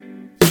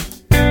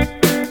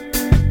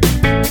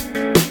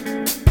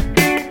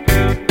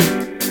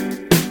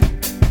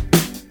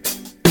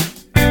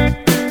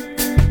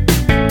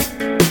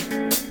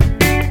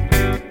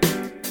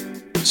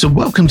So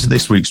welcome to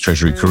this week's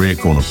Treasury Career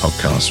Corner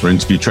podcast, where I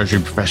interview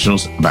Treasury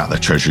professionals about their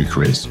Treasury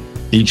careers.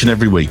 Each and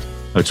every week,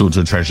 I talk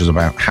to the treasurers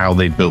about how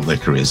they built their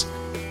careers,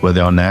 where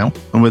they are now,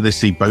 and where they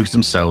see both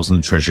themselves and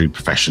the Treasury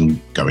profession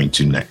going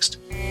to next.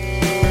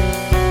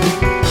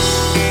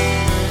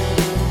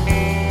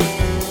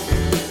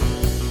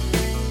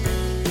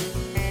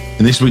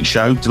 In this week's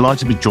show,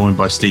 delighted to be joined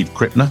by Steve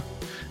Krippner,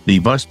 the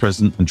Vice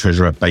President and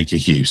Treasurer at Baker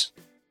Hughes.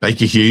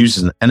 Baker Hughes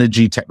is an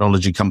energy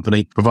technology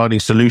company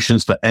providing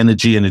solutions for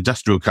energy and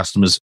industrial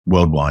customers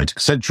worldwide. A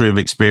century of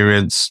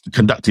experience,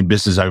 conducting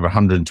business over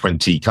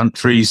 120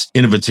 countries,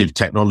 innovative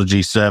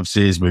technology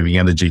services, moving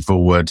energy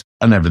forward,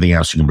 and everything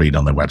else you can read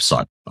on their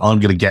website.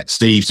 I'm going to get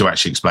Steve to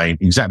actually explain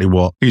exactly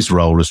what his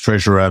role as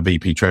Treasurer,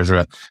 VP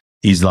Treasurer,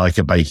 is like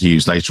at Baker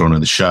Hughes later on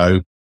in the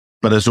show.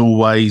 But as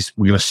always,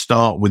 we're going to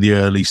start with the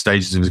early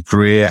stages of his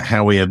career,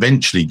 how he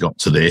eventually got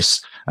to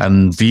this.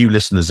 And for you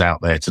listeners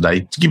out there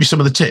today, to give you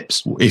some of the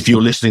tips. If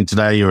you're listening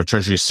today, you're a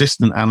Treasury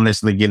Assistant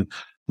Analyst thinking,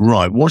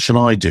 right, what should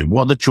I do?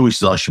 What are the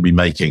choices I should be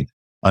making?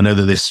 I know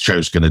that this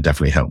show's going to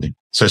definitely help me.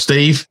 So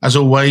Steve, as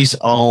always,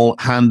 I'll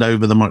hand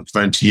over the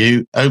microphone to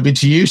you. Over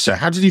to you. So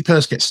how did you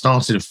first get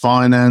started in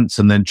finance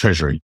and then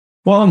Treasury?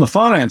 Well, on the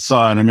finance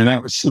side, I mean,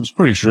 it was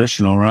pretty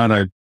traditional, right?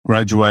 I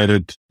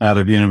graduated out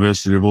of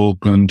University of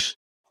Auckland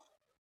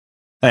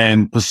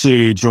and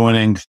pursued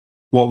joining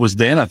what was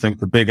then, I think,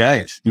 the Big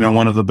Eight,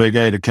 one of the Big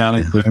Eight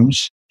accounting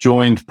firms,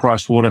 joined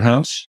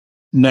Pricewaterhouse.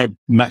 No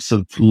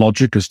massive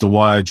logic as to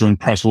why I joined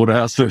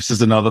Pricewaterhouse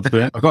versus another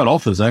firm. I got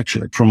offers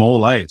actually from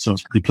all eight, so I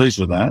was pretty pleased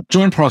with that.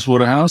 Joined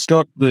Pricewaterhouse,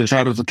 got the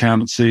chartered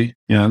accountancy,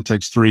 it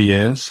takes 3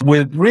 years,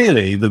 with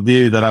really the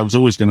view that I was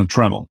always going to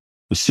travel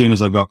as soon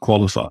as I got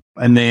qualified.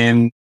 And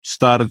then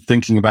started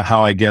thinking about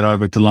how I get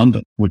over to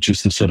London, which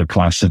is the sort of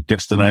classic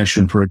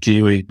destination for a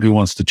Kiwi who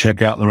wants to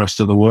check out the rest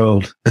of the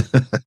world.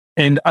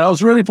 And I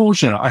was really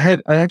fortunate.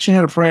 I actually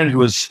had a friend who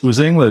was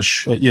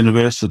English at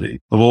University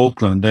of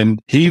Auckland,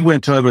 and he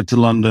went over to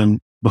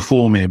London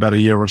before me, about a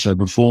year or so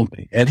before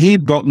me. And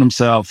he'd gotten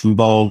himself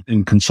involved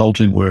in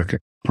consulting work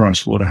at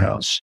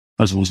Pricewaterhouse,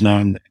 as it was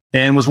known,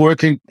 and was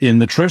working in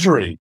the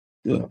Treasury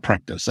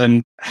practice.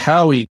 And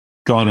how he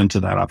got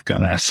into that, I've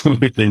got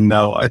absolutely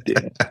no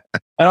idea.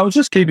 And I was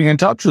just keeping in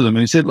touch with him.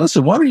 And he said,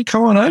 listen, why don't you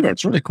come on over?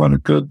 It's really quite a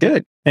good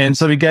gig. And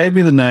so he gave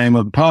me the name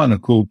of a partner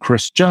called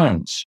Chris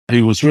Jones,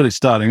 who was really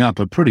starting up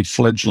a pretty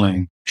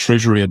fledgling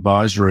treasury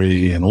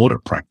advisory and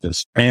audit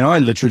practice. And I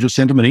literally just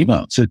sent him an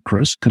email and said,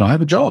 Chris, can I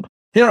have a job?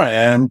 Here I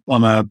am.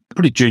 I'm a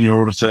pretty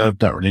junior auditor,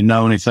 don't really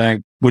know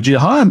anything. Would you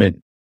hire me?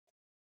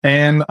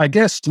 And I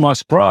guess to my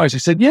surprise, he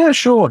said, yeah,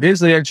 sure. Here's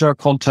the HR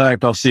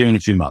contact. I'll see you in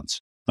a few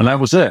months. And that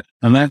was it.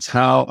 And that's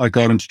how I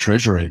got into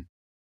treasury.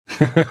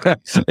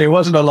 There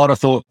wasn't a lot of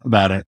thought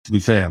about it, to be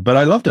fair, but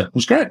I loved it. It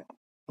was great.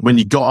 When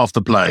you got off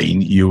the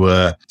plane, you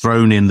were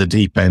thrown in the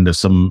deep end of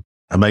some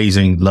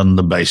amazing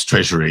London-based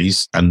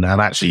treasuries. And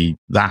actually,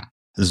 that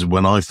is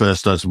when I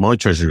first started my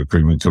treasury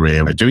recruitment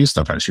career, doing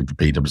stuff actually for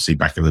PwC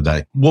back in the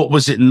day. What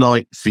was it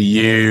like for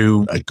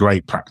you? A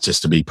great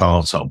practice to be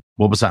part of.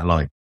 What was that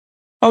like?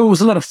 Oh, it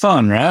was a lot of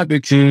fun, right?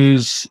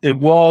 Because it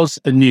was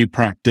a new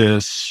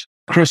practice.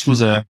 Chris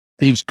was a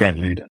great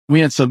leader. We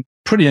had some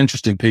pretty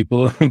interesting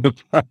people in the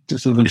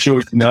practice, as I'm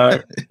sure you know.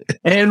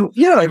 And,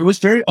 it was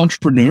very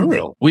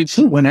entrepreneurial. We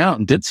sort of went out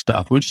and did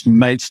stuff. We just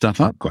made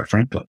stuff up, quite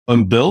frankly,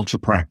 and built a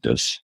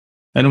practice.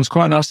 And it was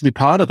quite nice to be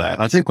part of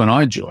that. I think when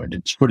I joined,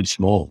 it's pretty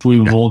small. If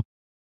we were more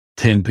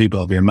 10 people,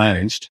 I'd be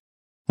amazed.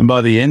 And by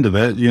the end of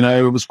it,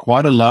 it was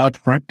quite a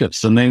large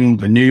practice. And then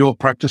the New York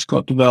practice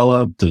got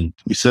developed, and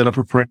we set up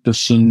a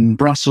practice in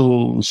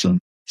Brussels and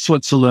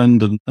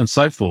Switzerland and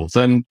so forth.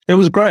 And it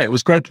was great. It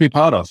was great to be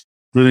part of.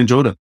 Really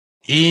enjoyed it.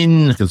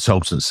 In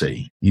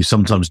consultancy, you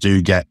sometimes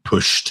do get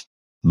pushed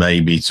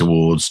maybe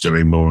towards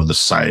doing more of the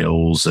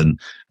sales, and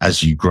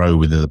as you grow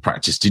within the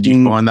practice. Did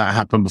you find that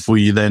happen before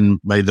you then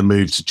made the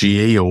move to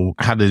GE, or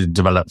how did it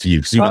develop for you?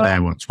 Because you were there,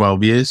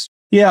 12 years?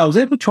 Yeah, I was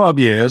there for 12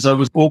 years. I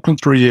was Auckland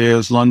 3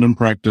 years, London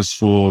practice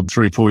for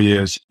 3-4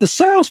 years. The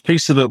sales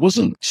piece of it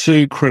wasn't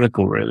too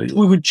critical, really.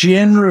 We were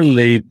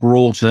generally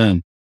brought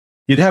in.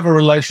 You'd have a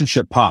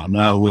relationship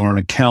partner or an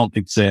account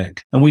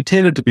exec, and we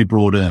tended to be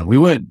brought in. We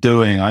weren't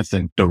doing, I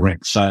think,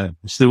 direct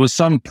sales. There was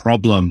some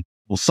problem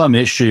or some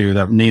issue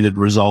that needed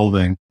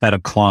resolving at a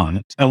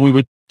client, and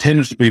we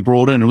tended to be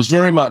brought in. It was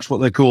very much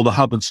what they call the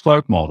hub and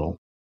spoke model,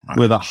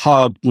 where the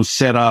hub was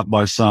set up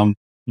by some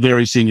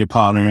very senior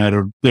partner who had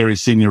a very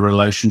senior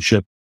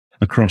relationship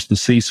across the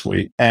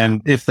C-suite.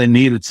 And if they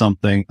needed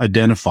something,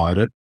 identified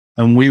it.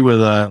 And we were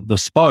the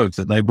spoke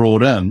that they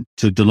brought in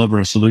to deliver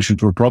a solution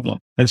to a problem.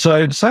 And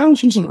so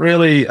sales wasn't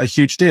really a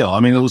huge deal. I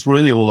mean, it was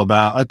really all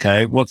about,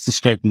 okay, what's the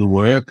scope of the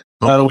work?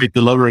 How do we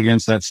deliver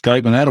against that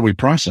scope? And how do we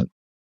price it?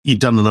 You've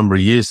done a number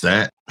of years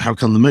there. How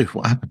come the move?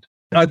 What happened?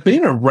 I'd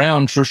been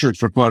around Treasury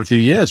for quite a few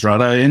years,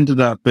 right? I ended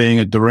up being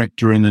a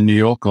director in the New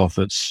York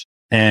office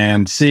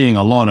and seeing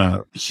a lot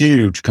of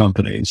huge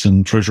companies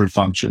and treasury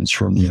functions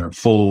from,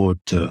 Ford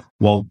to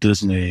Walt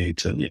Disney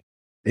to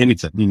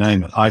anything, you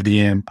name it,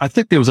 IBM. I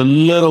think there was a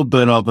little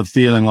bit of a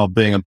feeling of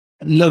being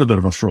a little bit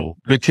of a fraud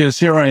because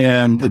here I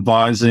am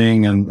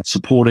advising and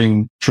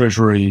supporting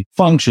treasury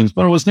functions,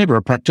 but I was never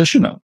a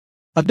practitioner.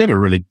 I'd never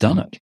really done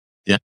it.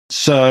 Yeah.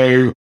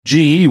 So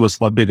GE was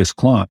my biggest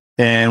client.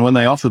 And when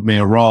they offered me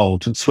a role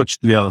to switch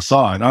to the other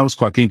side, I was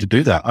quite keen to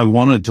do that. I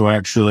wanted to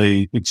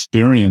actually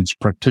experience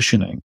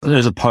practicing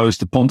as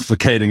opposed to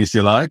pontificating, if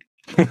you like,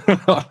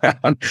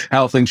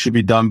 how things should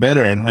be done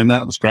better. And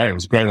that was great. It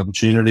was a great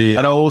opportunity.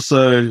 And I was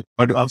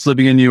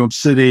living in New York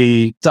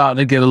City, starting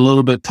to get a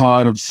little bit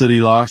tired of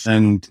city life.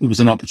 And it was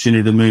an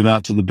opportunity to move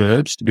out to the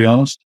burbs, to be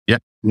honest. Yeah.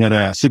 We had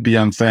a super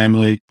young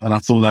family. And I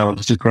thought that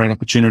was a great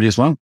opportunity as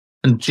well.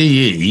 And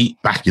GE,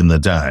 back in the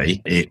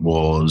day, it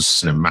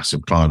was a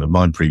massive client of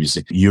mine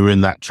previously. You were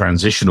in that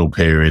transitional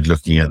period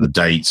looking at the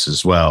dates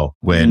as well,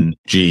 when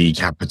GE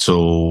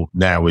Capital,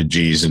 now with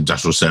GE's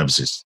Industrial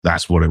Services,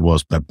 that's what it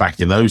was. But back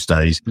in those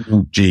days,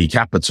 GE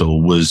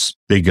Capital was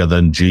bigger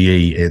than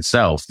GE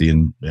itself,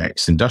 the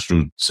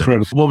ex-industrial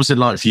service. What was it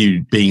like for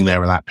you being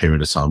there at that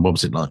period of time? What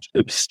was it like?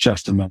 It was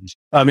just amazing.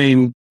 I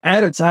mean,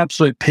 at its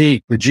absolute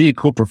peak, the GE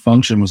corporate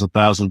function was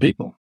 1,000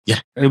 people.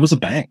 Yeah. It was a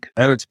bank.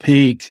 At its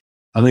peak,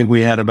 I think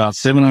we had about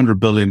 $700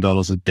 billion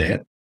of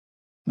debt,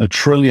 $1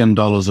 trillion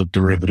of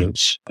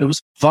derivatives. It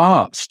was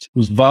vast. It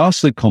was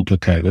vastly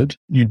complicated.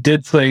 You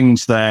did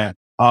things that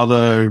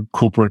other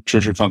corporate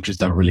treasury functions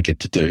don't really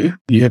get to do.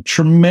 You have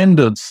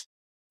tremendous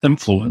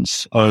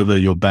influence over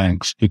your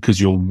banks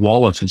because your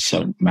wallet is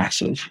so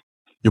massive.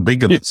 You're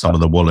bigger than some of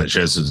the wallet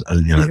shares, some of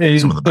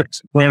the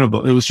banks.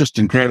 Incredible. It was just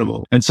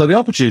incredible. And so the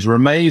opportunities were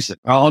amazing.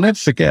 I'll never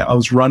forget, I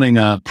was running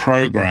a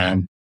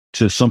program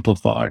to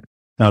simplify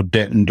our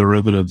debt and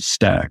derivative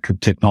stack of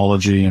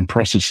technology and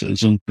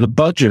processes. And the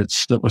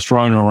budgets that were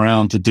thrown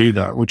around to do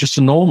that were just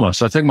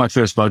enormous. I think my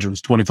first budget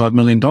was $25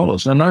 million.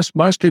 And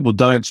most people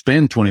don't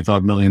spend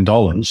 $25 million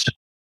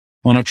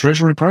on a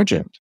treasury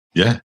project.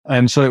 Yeah.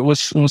 And so it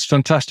was a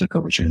fantastic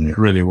opportunity. It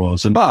really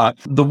was. But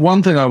the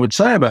one thing I would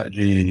say about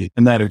GE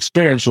and that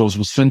experience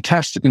was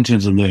fantastic in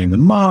terms of learning the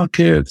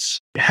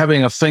markets,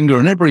 having a finger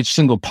in every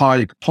single pie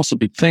you could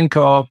possibly think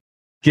of,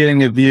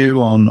 getting a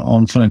view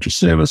on financial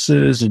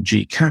services and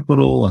GE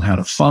Capital and how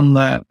to fund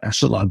that,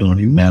 asset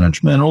liability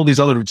management, all these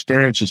other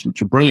experiences,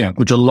 which are brilliant,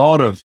 which a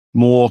lot of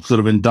more sort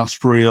of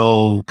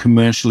industrial,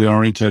 commercially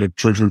oriented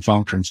treasury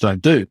functions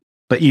don't do.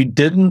 But you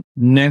didn't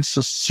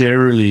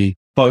necessarily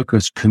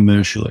focus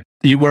commercially.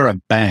 You were a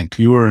bank.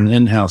 You were an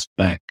in-house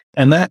bank.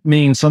 And that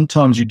means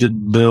sometimes you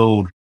didn't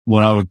build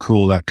what I would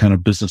call that kind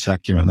of business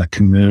acumen, that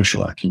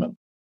commercial acumen.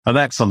 And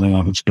that's something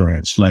I've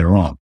experienced later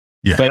on.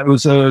 Yeah. But it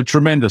was a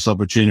tremendous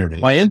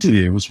opportunity. My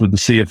interview was with the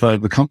CFO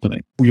of the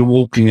company. You're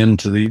walking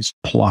into these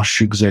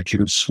plush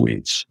executive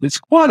suites. It's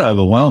quite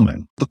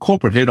overwhelming. The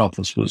corporate head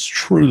office was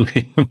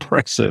truly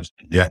impressive.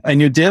 Yeah.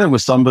 And you're dealing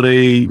with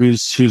somebody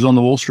who's on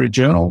the Wall Street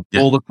Journal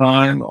all the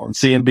time, on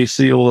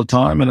CNBC all the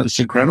time. And it's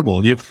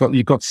incredible.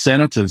 You've got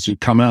senators who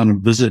come out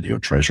and visit your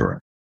treasurer.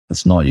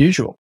 It's not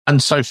usual.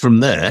 And so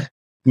from there,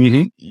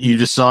 you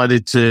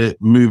decided to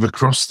move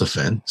across the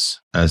fence,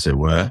 as it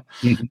were,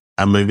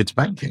 and move into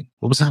banking.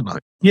 What was that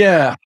like?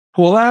 Yeah.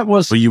 Well, that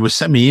was... Well, you were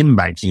semi-in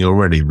banking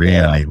already,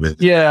 really.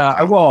 Yeah,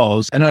 I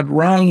was. And I'd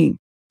run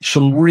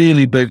some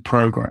really big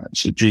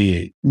programs at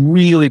GE,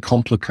 really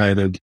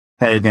complicated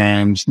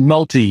programs,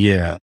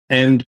 multi-year.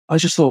 And I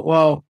just thought,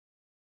 well,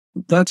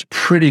 that's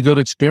pretty good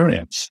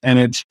experience. And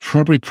it's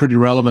probably pretty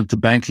relevant to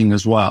banking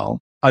as well.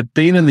 I'd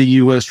been in the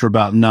US for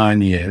about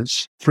 9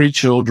 years, 3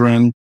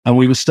 children. And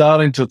we were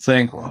starting to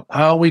think, well,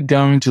 how are we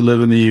going to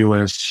live in the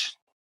US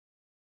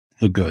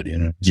for good?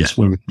 Just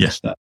where we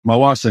that. My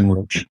wife's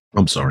English.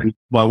 I'm sorry.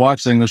 My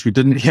wife's English. We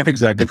didn't have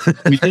exactly.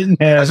 We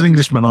didn't have. As an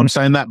Englishman, I'm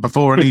saying that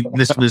before any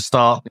listeners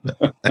start.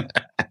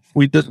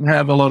 We didn't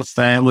have a lot of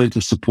family to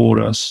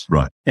support us.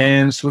 Right.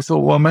 And so we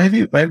thought, well,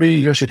 maybe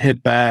I should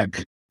head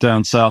back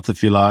down south,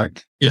 if you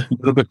like. Yeah. A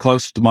little bit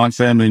closer to my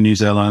family in New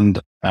Zealand.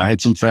 I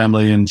had some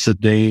family in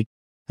Sydney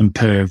and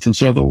Perth. And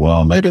so I thought,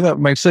 well, maybe that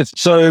makes sense.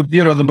 So,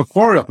 the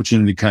Macquarie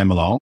opportunity came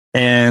along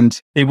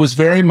and it was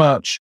very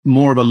much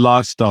more of a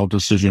lifestyle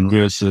decision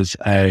versus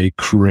a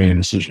career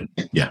decision.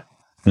 Yeah.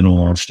 In all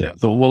honesty, I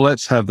thought, well,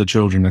 let's have the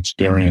children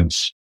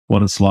experience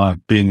what it's like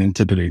being in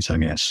Tibetes, I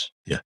guess.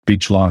 Yeah.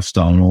 Beach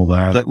lifestyle and all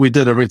that. We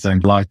did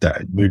everything like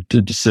that. We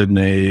did to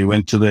Sydney,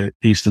 went to the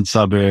eastern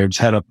suburbs,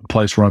 had a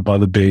place right by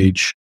the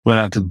beach, went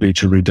out to the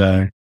beach every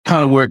day.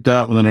 Kind of worked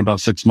out within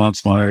about 6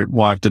 months. My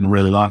wife didn't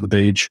really like the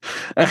beach.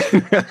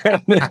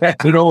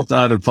 It all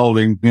started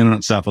folding in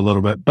itself a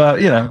little bit. But,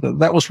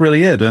 that was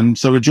really it. And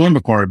so we joined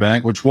Macquarie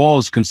Bank, which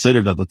was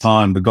considered at the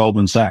time the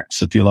Goldman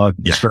Sachs, if you like,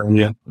 in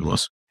Australia. It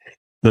was.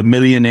 The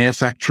Millionaire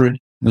Factory,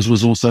 as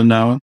was also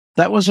known.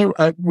 That was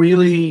a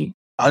really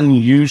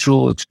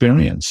unusual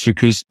experience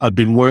because I'd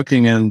been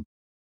working in,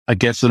 I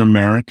guess, an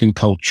American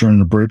culture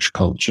and a British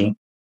culture.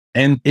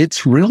 And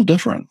it's real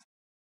different.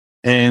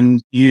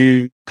 And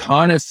you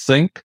kind of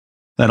think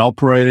that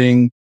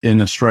operating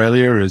in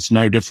Australia is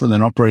no different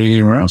than operating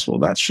anywhere else. Well,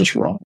 that's just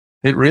wrong.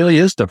 It really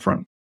is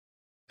different.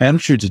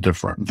 Attitudes are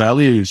different.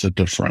 Values are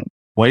different.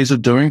 Ways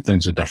of doing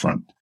things are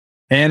different.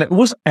 And it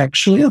was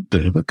actually a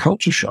bit of a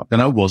culture shock.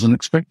 And I wasn't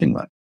expecting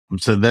that.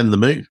 So then the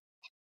move.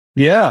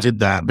 Yeah. Did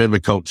that, bit of a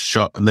culture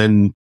shock, and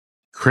then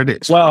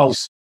Credit Suisse. Well,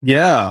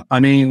 yeah. I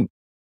mean,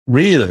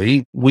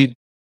 really, we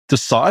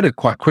decided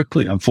quite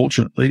quickly,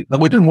 unfortunately, that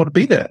we didn't want to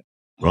be there.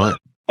 Right.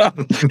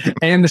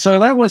 And so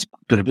that was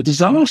a bit of a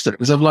disaster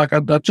because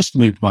I've just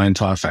moved my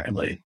entire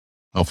family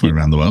Halfway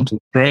around the world.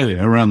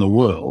 Australia, around the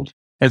world.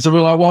 And so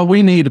we're like, well,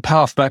 we need a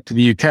path back to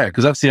the UK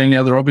because that's the only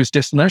other obvious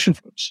destination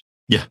for us.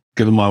 Yeah.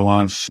 Given my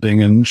wife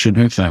being in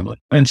her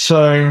family. And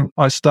so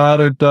I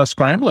started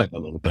scrambling a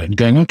little bit and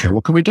going, okay,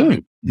 what can we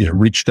do?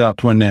 Reached out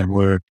to a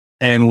network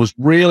and was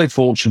really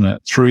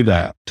fortunate through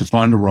that to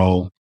find a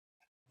role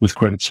with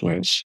Credit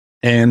Suisse.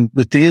 And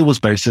the deal was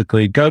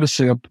basically go to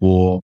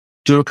Singapore,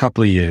 do a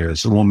couple of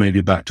years, and we'll move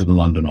you back to the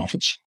London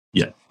office.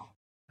 Yeah.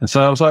 And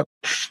so I was like,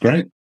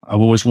 great. I've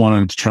always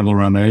wanted to travel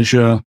around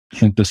Asia. I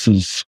think this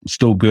is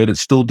still good. It's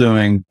still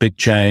doing big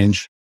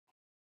change,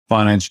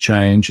 finance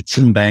change. It's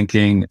in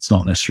banking. It's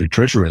not necessarily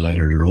treasury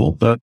related at all,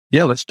 but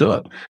yeah, let's do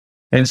it.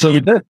 And so we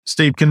did.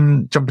 Steve,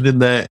 can jump in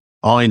there.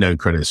 I know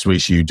Credit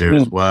Suisse, you do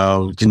as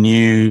well. Can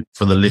you,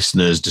 for the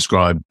listeners,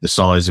 describe the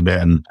size of it?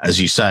 And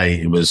as you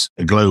say, it was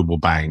a global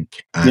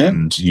bank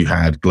and you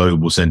had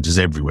global centers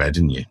everywhere,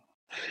 didn't you?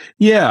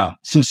 Yeah.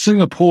 So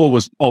Singapore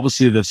was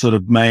obviously the sort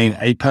of main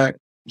APAC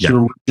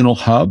sort of regional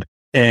hub.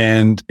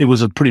 And it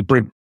was a pretty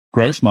big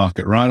growth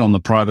market, right? On the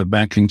private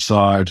banking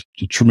side,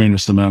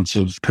 tremendous amounts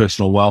of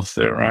personal wealth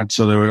there, right?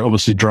 So they were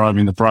obviously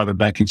driving the private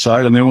banking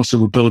side. And they also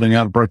were building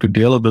out a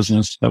broker-dealer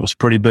business that was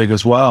pretty big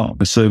as well,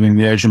 serving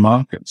the Asian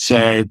market.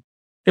 So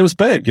it was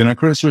big.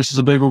 Credit Suisse is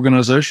a big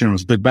organization. It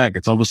was a big bank.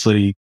 It's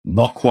obviously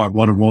not quite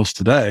what it was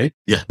today,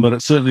 but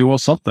it certainly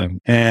was something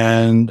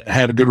and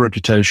had a good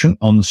reputation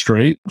on the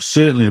street.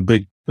 Certainly a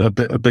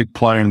big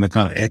player in the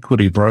kind of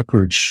equity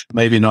brokerage,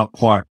 maybe not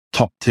quite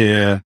top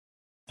tier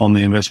on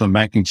the investment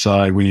banking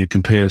side when you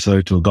compare,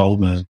 say, to a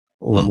Goldman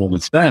or a Morgan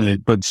Stanley,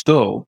 but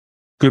still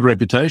good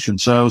reputation.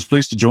 So I was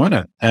pleased to join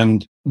it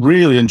and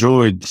really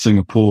enjoyed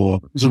Singapore.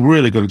 It was a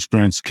really good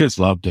experience. Kids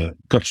loved it.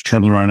 Got to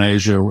travel around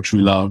Asia, which we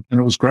loved, and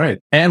it was great.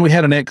 And we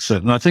had an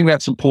exit. And I think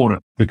that's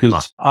important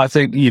because I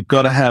think you've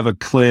got to have a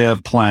clear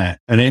plan,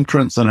 an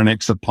entrance and an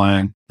exit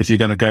plan if you're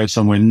going to go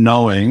somewhere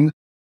knowing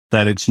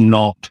that it's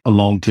not a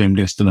long-term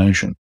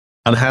destination.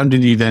 And how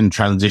did you then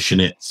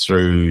transition it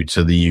through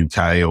to the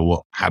UK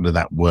or how did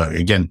that work?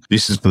 Again,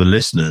 this is for the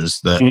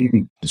listeners that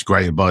it's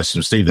great advice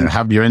from Steve there.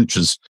 Have your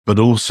entrance, but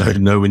also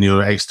know when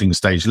you're exiting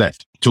stage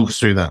left. Talk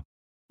us through that.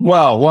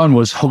 Well, one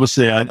was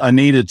obviously I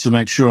needed to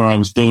make sure I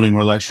was building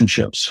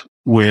relationships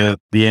with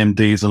the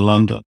MDs in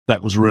London.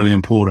 That was really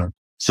important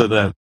so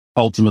that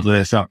ultimately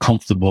they felt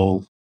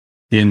comfortable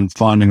in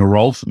finding a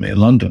role for me in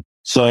London.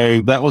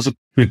 So that was a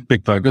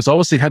big focus. I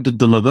obviously had to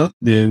deliver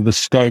the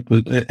scope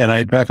at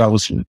APAC. I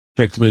was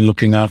effectively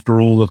looking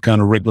after all the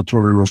kind of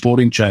regulatory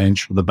reporting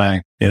change for the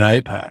bank in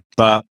APAC.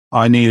 But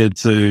I needed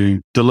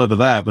to deliver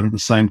that, but at the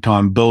same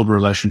time, build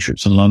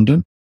relationships in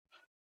London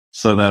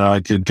so that I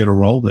could get a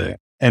role there.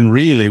 And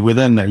really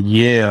within a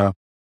year,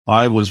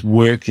 I was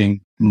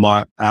working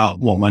out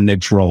what my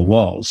next role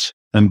was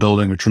and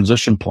building a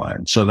transition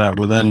plan so that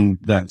within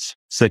that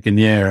second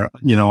year,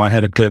 I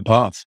had a clear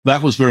path.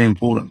 That was very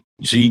important.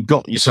 So you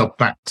got yourself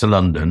back to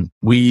London.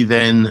 Were you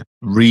then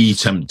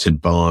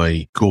re-tempted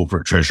by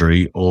corporate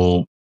treasury,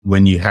 or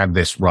when you had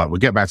this, right, we'll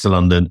get back to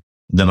London,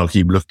 then I'll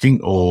keep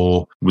looking,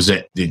 or was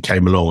it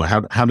came along?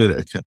 How did it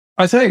occur?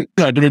 I think,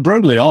 to be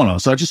brutally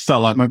honest, I just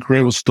felt like my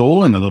career was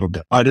stalling a little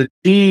bit. I'd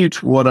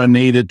achieved what I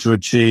needed to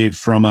achieve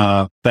from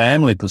a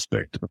family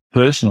perspective, a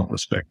personal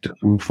perspective.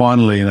 We were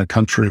finally in a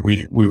country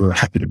we were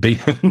happy to be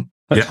in.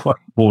 That's quite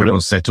important.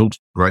 Everyone's settled,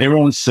 right?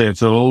 Everyone's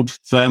settled,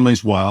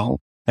 families well.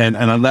 And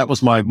that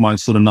was my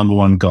sort of number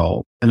one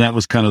goal. And that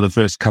was kind of the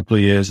first couple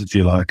of years, if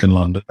you like, in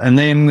London. And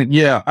then,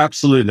 yeah,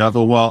 absolutely. I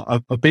thought, well,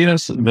 I've been in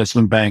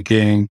investment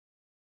banking,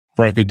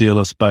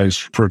 broker-dealer space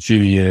for a few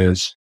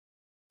years.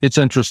 It's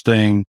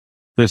interesting.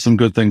 There's some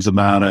good things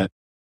about it.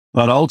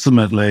 But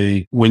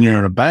ultimately, when you're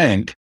in a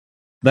bank,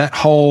 that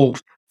whole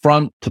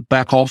front to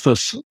back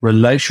office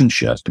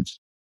relationship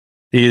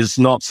is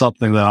not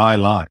something that I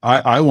like.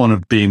 I want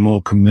to be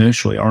more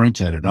commercially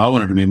oriented. I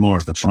wanted to be more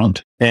at the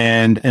front.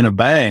 And in a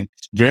bank,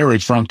 it's very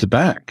front to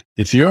back.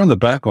 If you're in the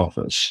back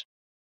office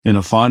in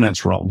a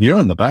finance role, you're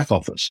in the back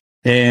office.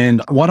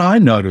 And what I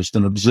noticed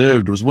and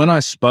observed was when I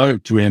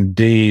spoke to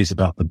MDs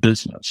about the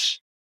business,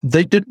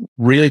 they didn't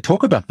really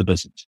talk about the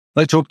business.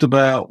 They talked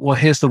about, well,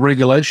 here's the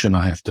regulation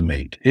I have to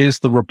meet. Here's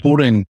the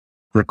reporting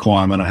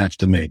requirement I have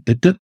to meet. They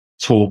didn't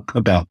talk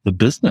about the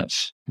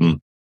business.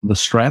 The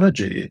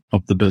strategy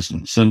of the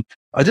business. And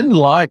I didn't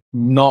like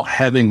not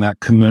having that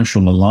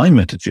commercial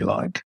alignment, if you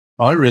like.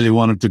 I really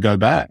wanted to go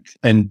back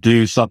and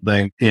do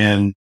something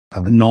in a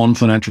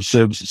non-financial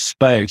services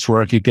space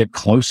where I could get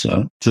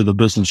closer to the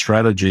business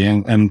strategy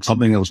and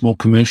something that was more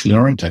commercially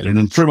orientated.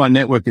 And through my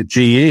network at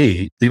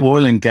GE, the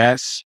oil and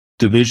gas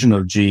division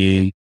of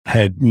GE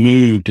had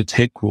moved its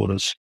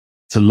headquarters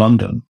to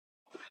London.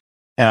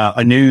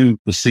 I knew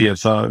the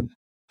CFO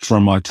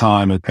from my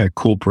time at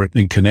corporate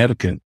in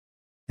Connecticut.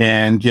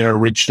 and,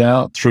 reached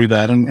out through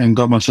that and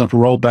got myself a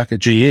role back at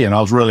GE. And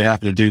I was really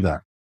happy to do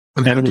that.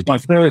 And it was my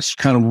first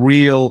kind of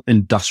real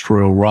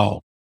industrial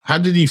role. How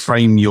did you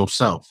frame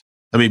yourself?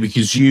 I mean,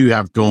 because you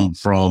have gone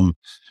from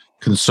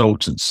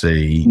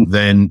consultancy,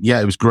 then,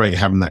 it was great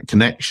having that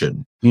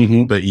connection,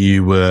 but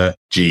you were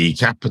GE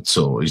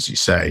Capital, as you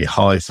say,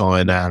 high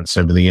finance,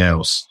 everything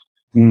else,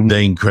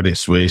 then Credit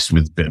Suisse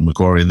with a bit of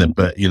Macquarie,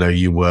 but,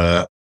 you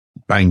were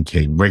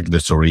banking,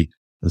 regulatory,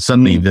 and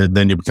suddenly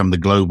then you become the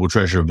global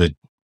treasurer of the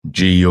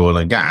GE Oil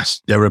and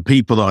Gas. There are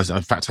people that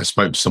in fact, I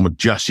spoke to someone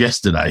just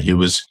yesterday who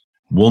was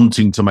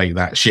wanting to make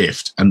that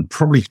shift and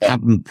probably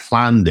hadn't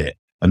planned it.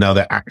 And now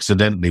they're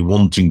accidentally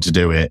wanting to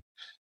do it.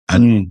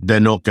 And they're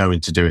not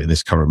going to do it in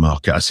this current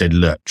market. I said,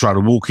 look, try to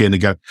walk in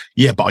and go,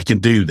 yeah, but I can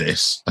do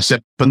this. I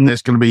said, but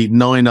there's going to be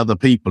 9 other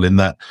people in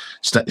that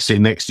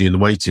sitting next to you in the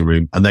waiting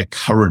room, and they're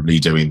currently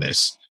doing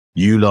this.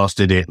 You last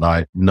did it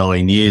like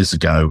 9 years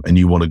ago and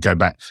you want to go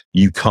back.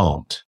 You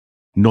can't.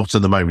 Not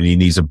at the moment. He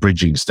needs a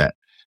bridging step.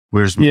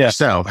 Whereas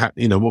myself, what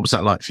was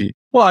that like for you?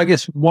 Well, I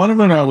guess one of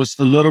them, I was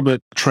a little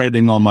bit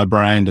trading on my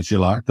brand, if you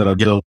like, that I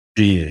built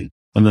GE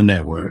and the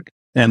network,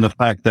 and the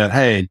fact that,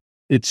 hey,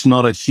 it's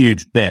not a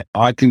huge bet.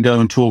 I can go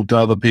and talk to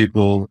other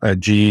people at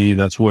GE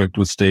that's worked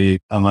with Steve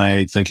and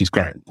they think he's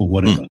great or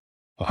whatever.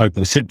 I hope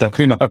they said that.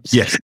 Who knows?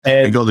 Yes,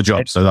 they got the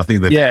job. So I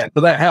think that.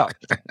 But that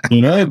helped,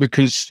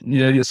 because,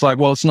 it's like,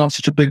 well, it's not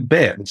such a big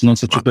bet. It's not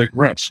such a big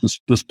risk.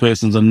 This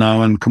person's a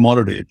known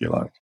commodity, if you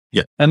like.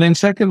 Yeah. And then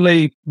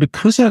secondly,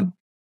 because I'd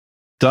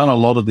done a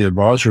lot of the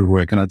advisory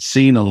work and I'd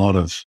seen a lot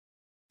of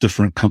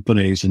different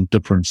companies in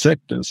different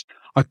sectors,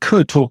 I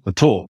could talk the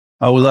talk.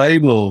 I was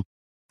able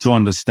to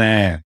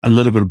understand a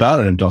little bit about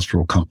an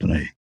industrial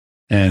company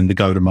and the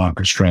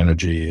go-to-market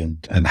strategy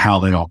and how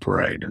they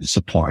operate and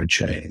supply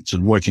chains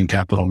and working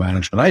capital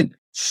management. I had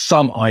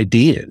some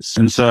ideas.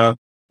 And so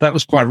that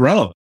was quite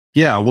relevant.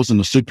 Yeah, I wasn't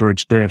a super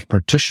experienced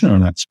practitioner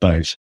in that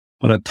space,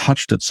 but I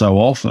touched it so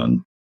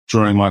often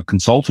during my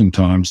consulting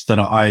times that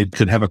I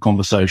could have a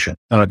conversation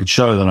and I could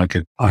show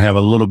that I have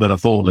a little bit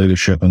of thought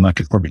leadership and I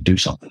could probably do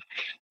something.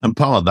 And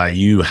part of that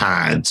you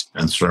had,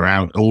 and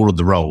throughout all of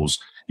the roles,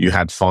 you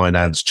had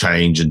finance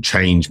change and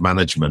change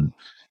management,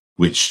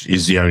 which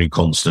is the only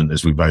constant,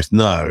 as we both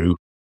know,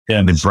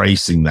 and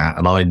embracing that.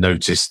 And I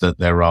noticed that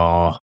there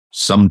are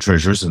some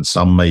treasurers, and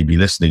some may be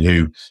listening,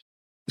 who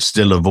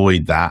still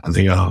avoid that and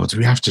think, oh, do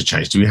we have to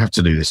change? Do we have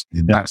to do this?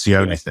 That's the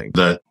only thing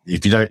that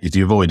if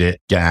you avoid it,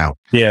 get out.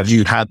 Yeah. If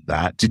you had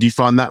that, did you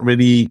find that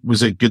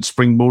was a good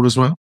springboard as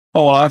well?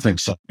 Oh, I think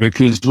so.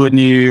 Because when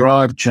you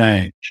drive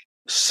change,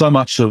 so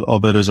much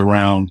of it is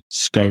around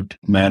scope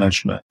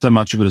management. So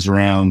much of it is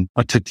around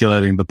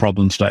articulating the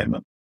problem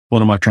statement.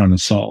 What am I trying to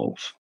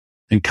solve?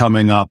 And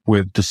coming up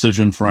with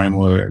decision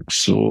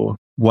frameworks or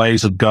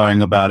ways of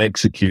going about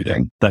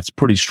executing that's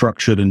pretty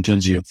structured in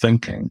terms of your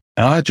thinking.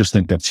 And I just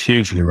think that's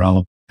hugely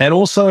relevant. And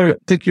also, I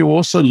think you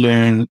also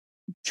learn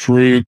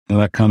through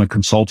that kind of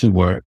consulting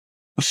work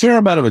a fair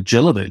amount of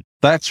agility.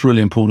 That's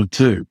really important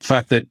too. The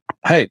fact that,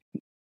 hey,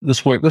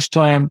 this worked this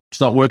time,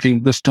 it's not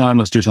working this time,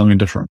 let's do something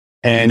different.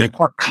 And they're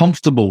quite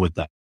comfortable with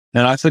that.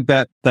 And I think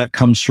that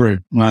comes through.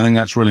 And I think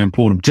that's really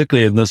important,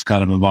 particularly in this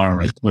kind of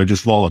environment where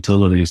just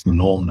volatility is the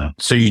norm now.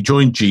 So you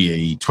joined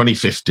GE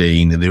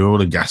 2015 in the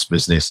oil and gas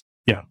business.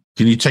 Yeah.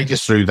 Can you take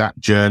us through that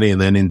journey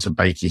and then into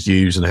Baker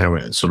Hughes and how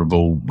it sort of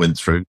all went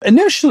through?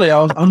 Initially,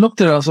 I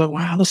looked at it, I was like,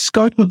 wow, the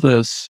scope of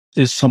this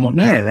is somewhat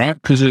narrow,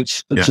 right? Because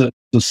it's a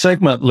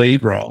segment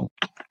lead role.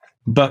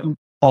 But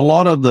a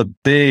lot of the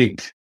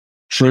big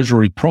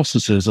treasury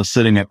processes are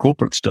sitting at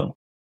corporate still.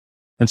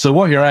 And so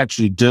what you're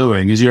actually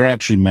doing is you're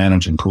actually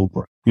managing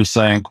corporate. You're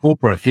saying,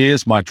 corporate,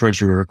 here's my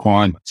treasury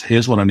requirements.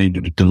 Here's what I need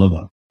you to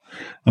deliver.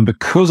 And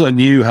because I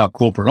knew how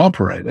corporate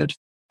operated,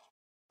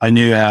 I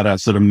knew how to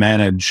sort of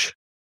manage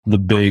the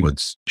big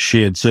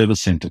shared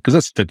service center, because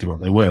that's effectively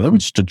what they were. They were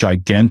just a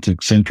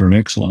gigantic center of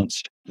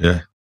excellence.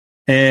 Yeah.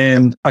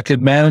 And I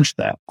could manage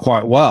that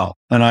quite well.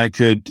 And I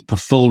could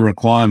fulfill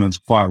requirements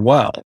quite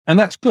well. And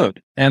that's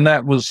good. And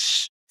that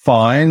was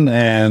fine.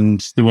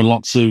 And there were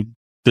lots of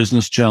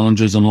business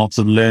challenges and lots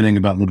of learning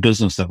about the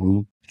business that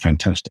were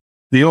fantastic.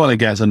 The oil and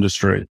gas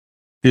industry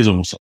is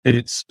awesome.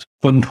 It's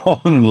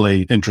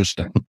phenomenally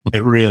interesting.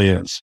 It really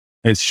is.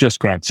 It's just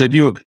great. So if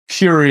you're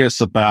curious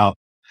about,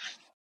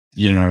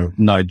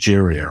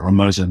 Nigeria or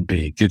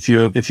Mozambique, if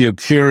you're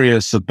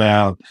curious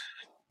about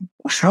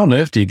how on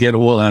earth do you get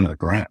oil out of the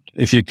ground,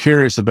 if you're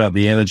curious about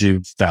the energy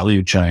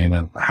value chain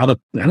and how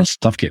does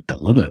stuff get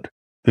delivered,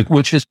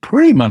 which is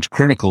pretty much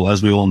critical,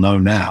 as we all know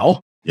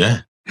now.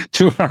 Yeah.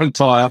 To our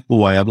entire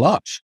way of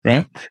life,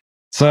 right?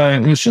 So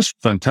it was just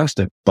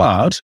fantastic.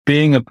 But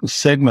being a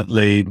segment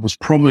lead was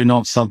probably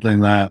not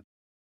something that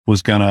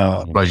was going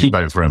to keep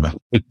you forever.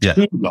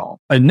 Too long.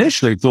 I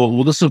initially thought,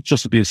 well, this will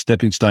just be a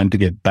stepping stone to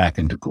get back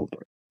into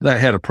corporate. They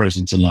had a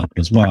presence in London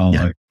as well.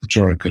 Yeah. I'm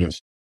sure I could have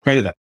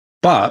created that.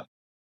 But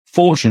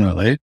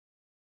fortunately,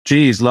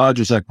 GE's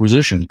largest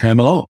acquisition came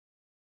along,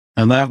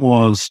 and that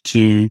was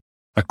to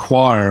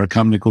acquire a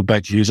company called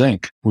Baker Hughes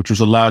Inc., which was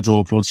a large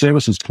oilfield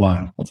services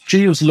player.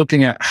 GE was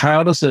looking at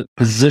how does it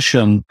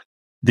position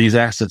these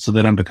assets so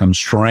they don't become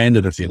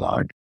stranded, if you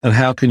like? And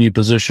how can you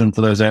position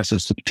for those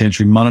assets to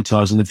potentially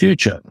monetize in the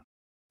future?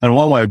 And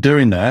one way of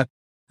doing that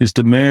is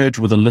to merge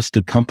with a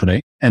listed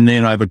company. And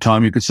then over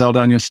time, you could sell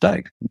down your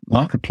stake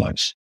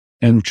marketplace,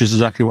 and which is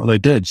exactly what they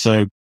did.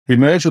 So we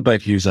merged with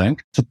Baker Hughes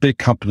Inc. It's a big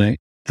company.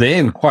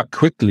 Then quite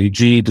quickly,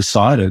 GE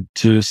decided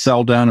to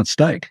sell down its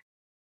stake.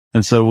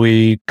 And so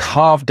we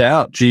carved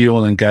out GE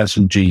Oil and Gas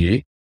from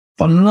GE,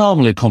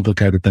 phenomenally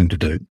complicated thing to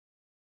do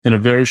in a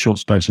very short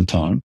space of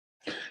time,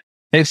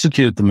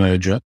 executed the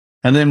merger.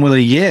 And then within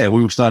a year,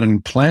 we were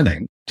starting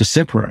planning to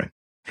separate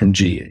from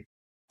GE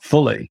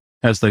fully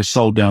as they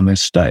sold down their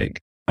stake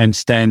and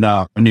stand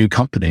up a new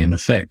company, in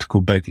effect,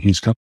 called Baker Hughes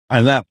Company.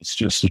 And that was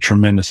just a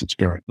tremendous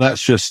experience.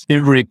 That's just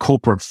every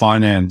corporate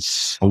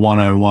finance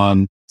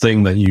 101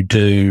 thing that you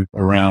do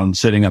around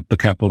setting up the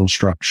capital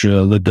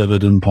structure, the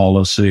dividend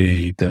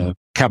policy, the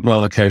capital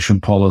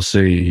allocation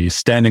policy,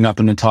 standing up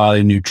an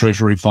entirely new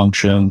treasury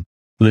function,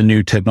 the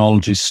new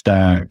technology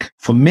stack.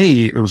 For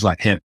me, it was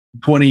like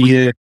 20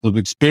 years of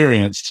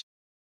experience,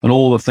 and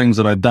all the things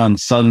that I'd done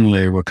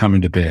suddenly were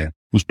coming to bear. It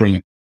was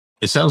brilliant.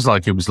 It sounds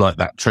like it was like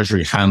that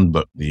treasury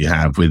handbook that you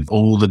have with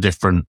all the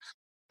different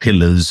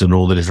pillars and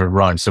all the different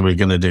rights. So we're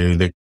going to do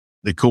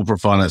the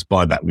corporate finance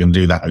buyback. We're going to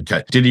do that.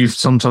 Okay. Did you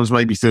sometimes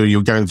maybe feel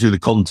you're going through the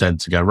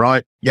content to go,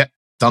 right, yeah,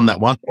 done that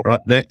one. Right,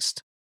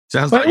 next.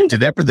 Sounds like you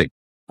did everything.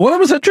 Well, it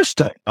was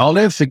interesting. I'll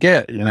never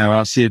forget,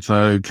 our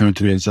CFO coming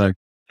to me and saying,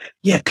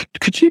 yeah,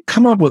 could you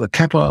come up with a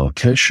capital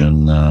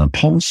allocation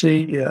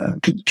policy?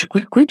 Could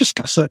we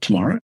discuss that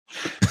tomorrow?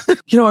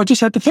 I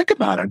just had to think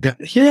about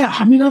it. Yeah,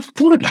 I've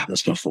thought about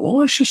this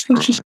before. Let's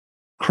just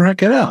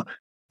crack it out.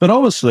 But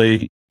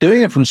obviously,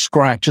 doing it from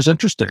scratch is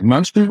interesting.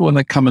 Most people, when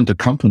they come into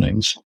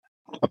companies,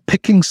 are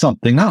picking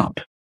something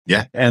up.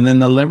 Yeah. And then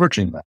they're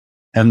leveraging that.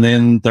 And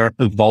then they're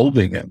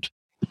evolving it.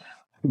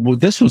 Well,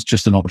 this was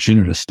just an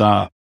opportunity to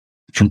start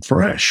from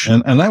fresh.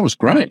 And that was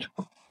great.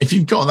 If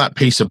you've got that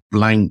piece of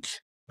blank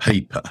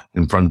paper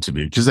in front of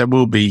you, because there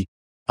will be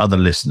other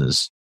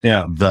listeners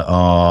that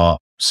are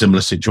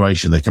similar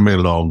situation, they're coming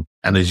along.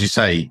 And as you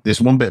say,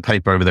 there's one bit of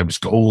paper over there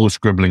which got all the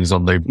scribblings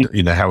on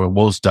the, how it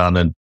was done.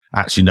 And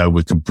actually, no,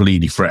 we're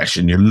completely fresh.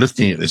 And you're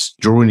looking at this,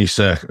 drawing your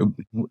circle.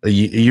 Are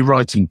you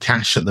writing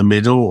cash at the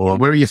middle, or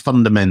where are your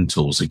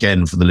fundamentals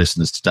again for the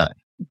listeners today?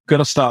 Got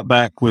to start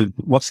back with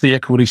what's the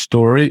equity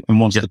story and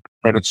what's the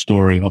credit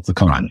story of the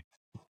company.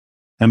 Right.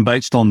 And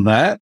based on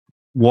that,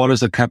 what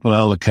is a capital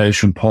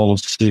allocation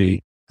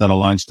policy that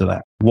aligns to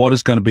that? What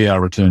is going to be our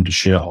return to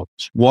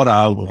shareholders? What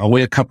are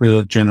we a company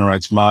that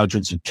generates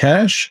margins and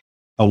cash?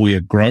 Are we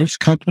a growth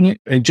company?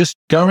 And just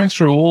going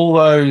through all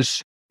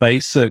those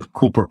basic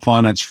corporate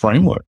finance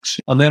frameworks.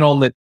 And then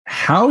on that,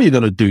 how are you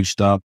going to do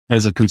stuff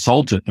as a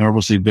consultant? You're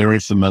obviously very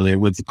familiar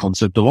with the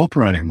concept of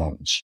operating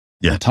models.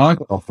 Yeah.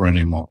 Target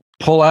operating model.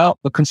 Pull out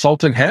the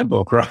consulting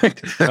handbook,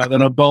 right? That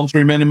I've gone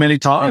through many, many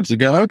times and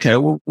go, okay,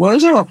 well, what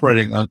is our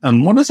operating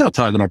and what is our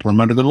target operating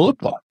model going to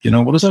look like?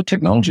 What is our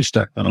technology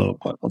stack going to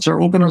look like? What's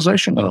our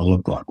organization going to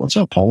look like? What's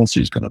our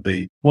policies going to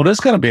be? What is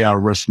going to be our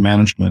risk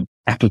management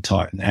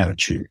appetite and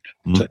attitude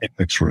to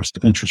FX risk,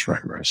 to interest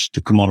rate risk,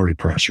 to commodity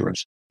price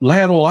risk?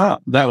 Lay it all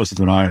out. That was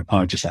when I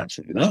just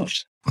absolutely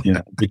loved,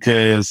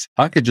 because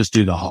I could just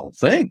do the whole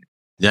thing.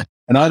 Yeah.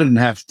 And I didn't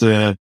have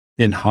to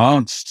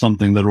enhance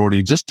something that already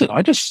existed.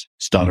 I just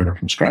started it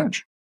from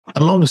scratch.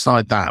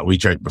 Alongside that, we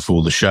joked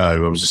before the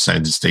show, I was just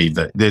saying to Steve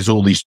that there's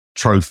all these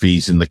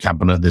trophies in the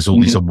cabinet, there's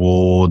all these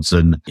awards.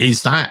 And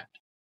is that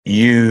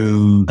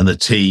you and the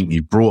team,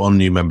 you brought on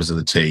new members of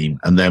the team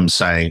and them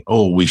saying,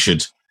 oh, we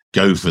should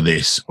go for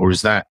this? Or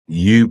is that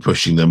you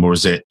pushing them? Or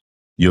is it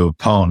your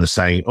partner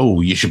saying,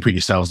 oh, you should put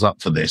yourselves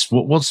up for this?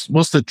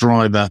 What's the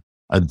driver?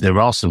 There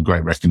are some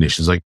great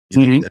recognitions,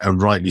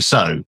 and rightly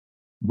so.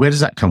 Where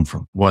does that come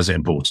from? Why is it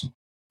important?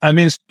 I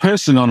mean, it's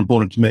personally not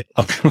important to me,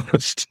 I'll be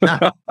honest.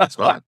 That's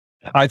right.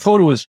 I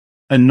thought it was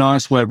a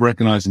nice way of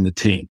recognizing the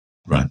team.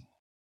 Right.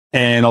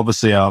 And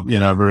obviously our,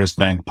 various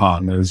bank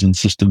partners and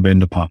system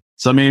vendor partners.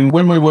 So, I mean,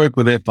 when we work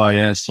with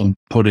FIS on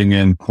putting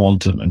in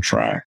Quantum and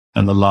Track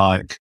and the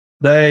like,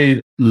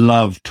 they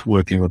loved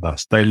working with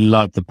us. They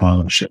loved the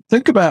partnership.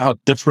 Think about how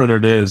different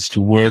it is to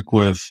work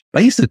with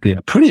basically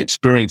a pretty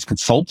experienced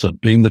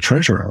consultant being the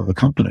treasurer of a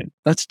company.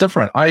 That's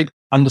different. I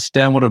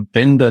understand what a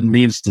vendor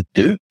needs to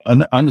do.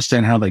 I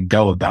understand how they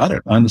go about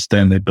it. I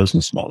understand their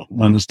business model.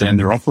 I understand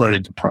their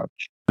operating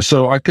approach.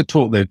 So I could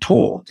talk their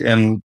talk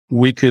and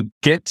we could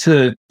get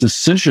to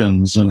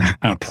decisions and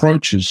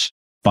approaches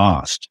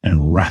fast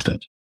and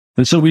rapid.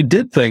 And so we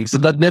did things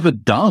that I'd never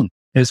done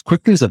as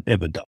quickly as I've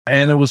ever done.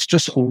 And it was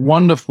just a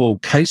wonderful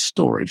case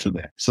story for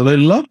them. So they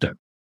loved it.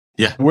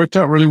 Yeah. It worked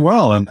out really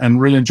well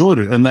and really enjoyed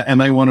it.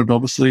 And they wanted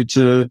obviously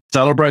to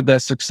celebrate their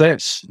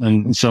success.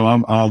 And so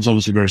I was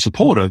obviously very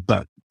supportive,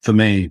 but for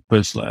me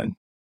personally,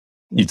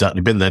 you've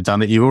certainly been there,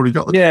 done it. You've already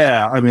got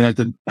Yeah. I mean, I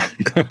didn't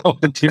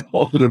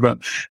bothered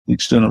about the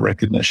external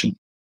recognition.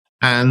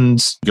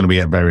 And going to be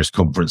at various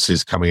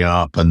conferences coming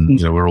up and,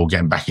 we're all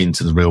getting back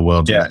into the real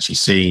world and actually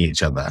seeing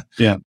each other.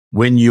 Yeah.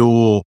 When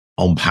you're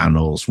on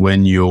panels,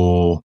 when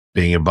you're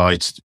being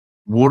invited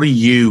what are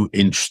you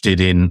interested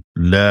in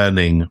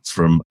learning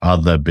from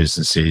other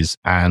businesses,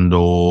 and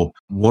or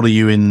what are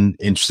you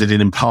interested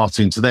in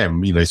imparting to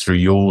them, through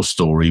your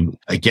story?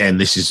 Again,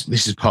 this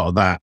is part of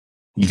that.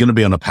 You're going to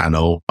be on a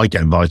panel. I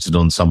get invited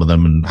on some of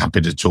them and happy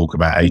to talk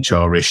about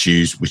HR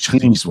issues, which I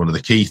think is one of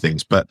the key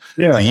things. But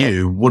for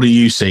you, what are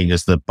you seeing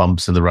as the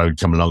bumps in the road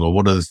coming along, or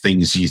what are the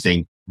things you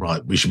think,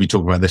 right, we should be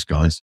talking about this,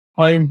 guys?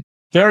 I'm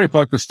very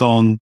focused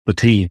on the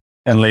team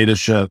and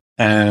leadership,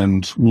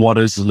 and what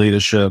is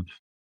leadership,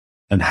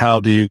 and how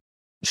do you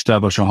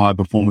establish a high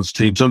performance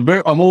team? So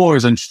I'm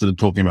always interested in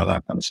talking about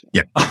that kind of stuff.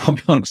 Yeah. I'll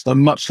be honest,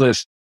 I'm much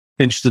less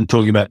interested in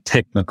talking about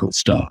technical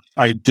stuff.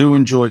 I do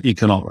enjoy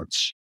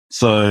economics.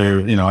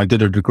 So, I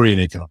did a degree in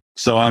economics.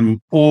 So I'm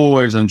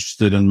always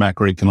interested in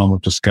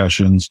macroeconomic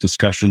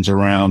discussions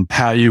around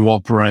how you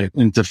operate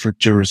in different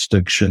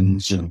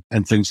jurisdictions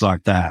and things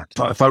like that.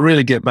 If I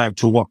really get back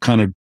to what kind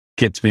of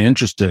gets me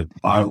interested,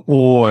 I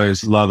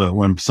always love it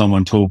when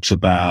someone talks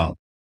about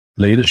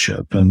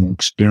leadership and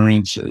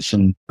experiences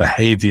and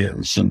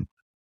behaviors and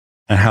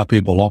how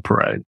people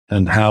operate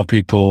and how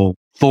people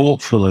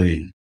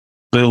thoughtfully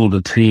build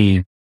a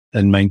team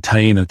and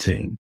maintain a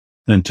team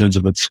in terms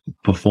of its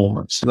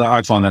performance.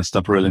 I find that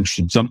stuff really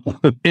interesting. So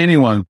if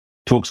anyone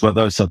talks about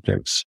those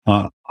subjects,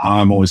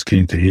 I'm always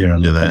keen to hear.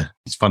 You're there.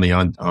 It's funny.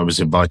 I was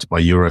invited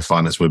by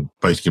Eurofinance. We're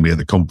both going to be at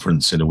the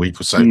conference in a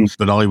week or so.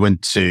 But I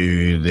went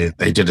to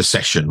they did a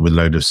session with a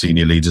load of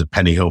senior leaders at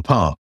Penny Hill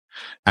Park.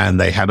 And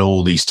they had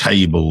all these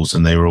tables,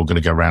 and they were all going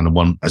to go around. And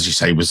one, as you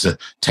say, was the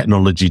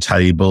technology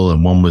table,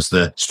 and one was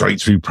the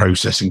straight through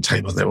processing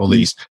table. There were all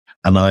these.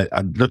 And I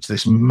looked at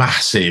this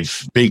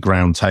massive, big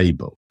round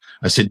table.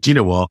 I said, do you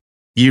know what?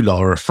 You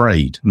lot are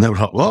afraid. And they were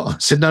like, what? I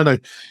said, no.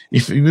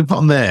 If you put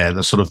on there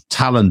the sort of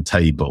talent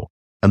table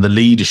and the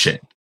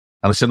leadership.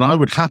 And I said, I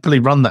would happily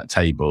run that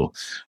table.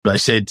 But I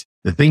said,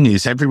 the thing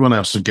is, everyone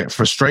else would get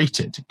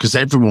frustrated because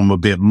everyone would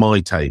be at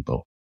my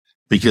table.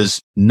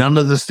 Because none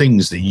of the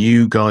things that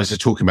you guys are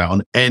talking about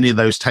on any of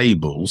those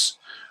tables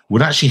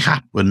would actually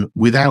happen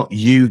without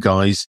you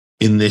guys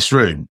in this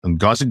room. And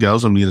guys and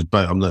girls, I'm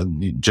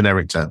the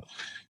generic term.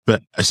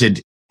 But I said,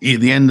 at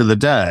the end of the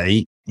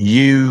day,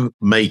 you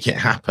make it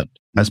happen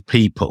as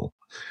people.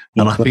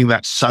 And I think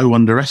that's so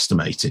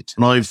underestimated.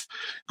 And I've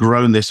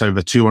grown this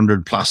over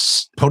 200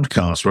 plus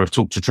podcasts where I've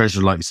talked to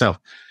treasurers like yourself.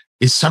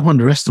 It's so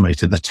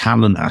underestimated, the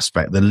talent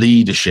aspect, the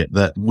leadership,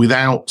 that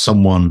without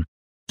someone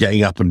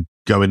getting up and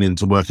going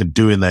into work and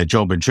doing their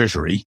job in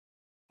treasury,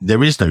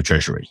 there is no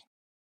treasury.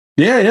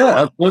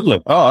 Yeah,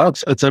 absolutely.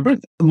 It's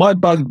everything. My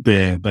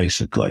bugbear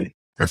basically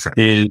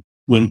is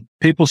when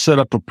people set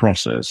up a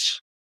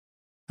process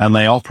and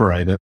they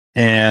operate it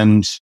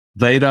and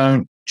they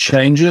don't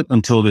change it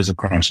until there's a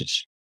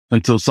crisis,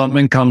 until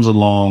something comes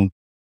along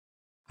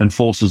and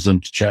forces them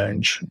to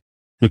change,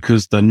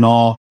 because they're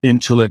not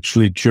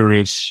intellectually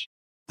curious.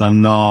 They're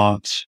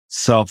not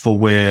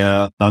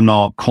self-aware. They're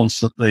not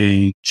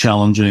constantly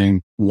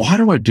challenging. Why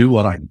do I do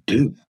what I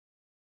do?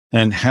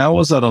 And how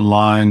is that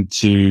aligned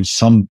to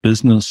some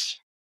business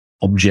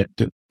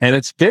objective? And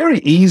it's very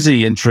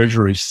easy in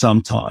treasury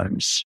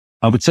sometimes.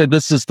 I would say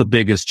this is the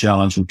biggest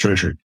challenge in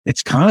treasury.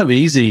 It's kind of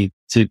easy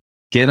to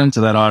get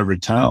into that ivory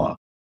tower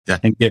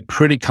and get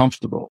pretty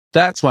comfortable.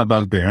 That's my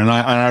bugbear. And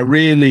I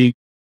really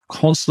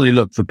constantly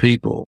look for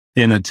people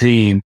in a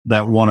team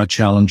that want to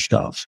challenge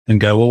stuff and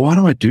go, well, why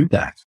do I do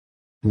that?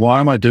 Why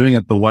am I doing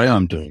it the way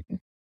I'm doing it?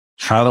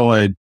 How do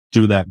I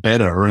do that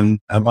better? And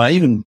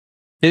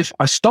if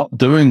I stopped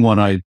doing what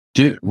I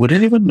do, would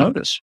anyone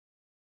notice?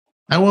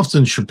 How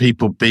often should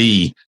people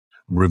be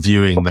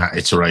reviewing that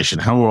iteration?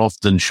 How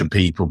often should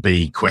people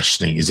be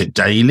questioning? Is it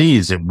daily?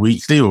 Is it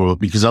weekly? Or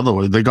because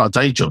otherwise they've got a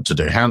day job to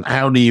do.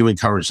 How do you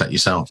encourage that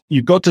yourself?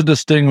 You've got to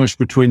distinguish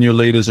between your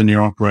leaders and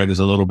your operators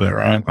a little bit,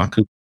 right?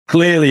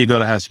 Clearly, you've got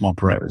to have some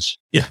operators.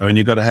 Yeah. And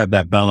you've got to have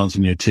that balance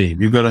in your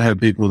team. You've got to have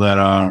people that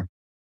are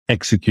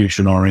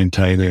execution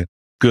orientated,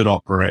 good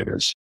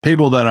operators,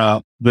 people that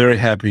are very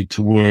happy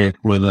to work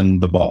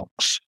within the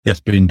box that's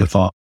been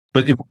defined.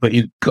 But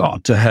you've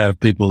got to have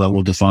people that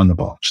will define the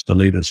box, the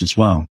leaders as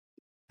well.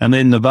 And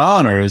then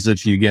nirvana is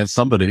if you get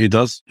somebody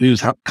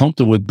who's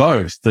comfortable with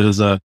both. There's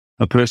a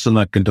person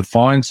that can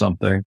define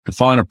something,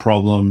 define a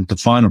problem,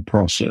 define a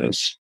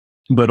process,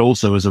 but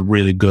also is a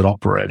really good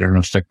operator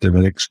and effective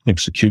at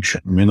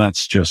execution. I mean,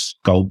 that's just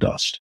gold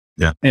dust.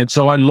 Yeah. And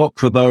so I look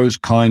for those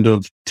kind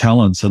of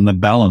talents and the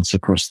balance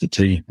across the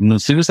team. And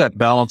as soon as that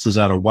balance is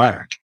out of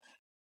whack,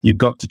 you've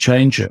got to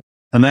change it.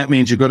 And that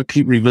means you've got to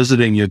keep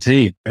revisiting your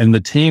team, and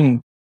the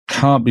team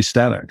can't be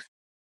static.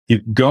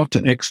 You've got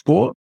to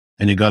export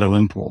and you've got to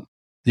import.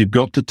 You've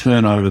got to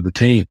turn over the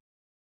team.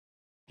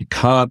 You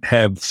can't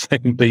have the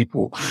same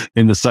people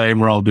in the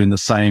same role doing the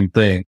same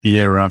thing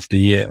year after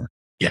year.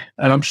 Yeah.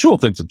 And I'm sure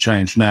things have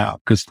changed now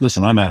because,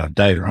 listen, I'm out of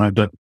date, right?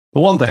 But the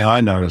one thing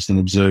I noticed and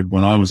observed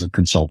when I was a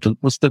consultant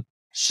was that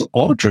a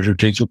lot of treasury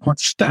teams were quite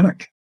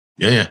static.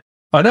 Yeah.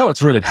 I know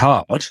it's really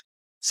hard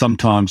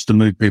sometimes to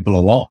move people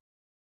along,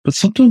 but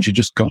sometimes you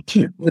just got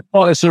to. It's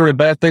not necessarily a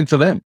bad thing for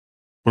them.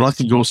 Well, I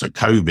think also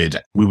COVID,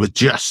 we were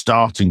just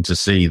starting to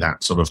see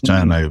that sort of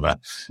turnover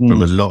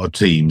from a lot of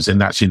teams,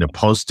 and actually in a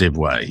positive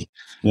way.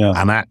 Yeah.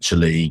 And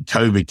actually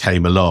COVID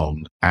came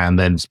along, and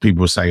then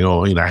people were saying,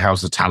 oh,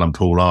 how's the talent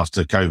pool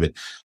after COVID?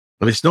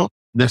 But it's not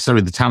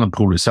necessarily the talent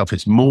pool itself.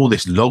 It's more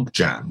this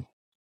logjam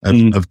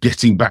of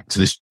getting back to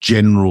this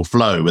general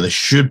flow where there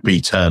should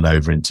be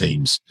turnover in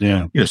teams.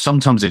 Yeah.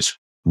 Sometimes it's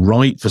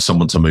right for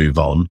someone to move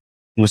on,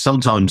 or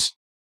sometimes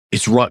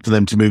it's right for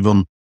them to move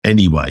on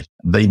anyway.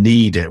 They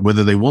need it,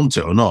 whether they want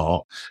it or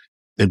not.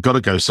 They've got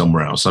to go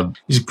somewhere else.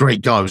 He's a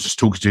great guy I was just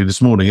talking to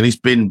this morning, and he's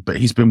been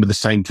with the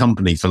same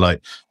company for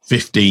like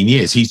 15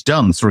 years. He's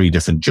done 3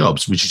 different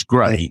jobs, which is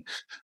great.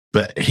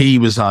 But he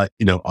was like,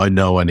 I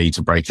know I need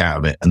to break out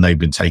of it, and they've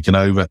been taken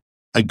over.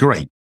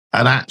 Great.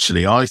 And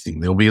actually, I think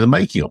there'll be the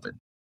making of it.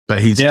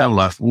 But he's kind of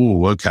like,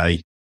 oh,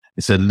 okay.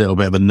 It's a little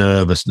bit of a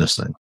nervousness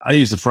thing. I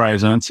use the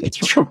phrase, and it's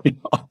probably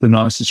not the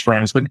nicest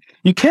phrase, but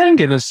you can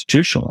get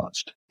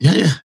institutionalized.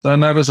 Yeah.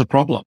 And that is a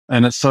problem.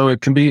 And so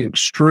it can be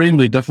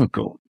extremely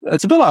difficult.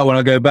 It's a bit like when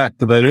I go back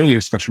to that earlier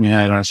discussion we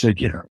had, and I said,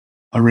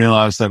 I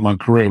realized that my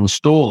career was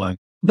stalling.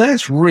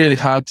 That's really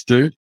hard to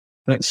do.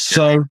 That's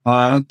so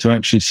hard to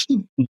actually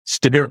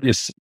stare at your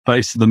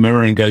face in the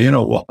mirror and go, you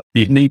know what?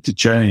 You need to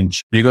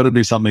change. You got to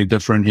do something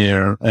different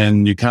here,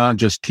 and you can't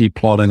just keep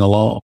plodding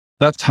along.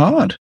 That's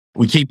hard.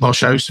 We keep our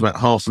shows to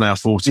about half an hour,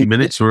 40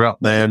 minutes. We're up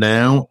there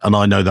now. And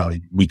I know that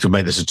we could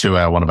make this a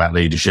 2-hour one about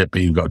leadership, but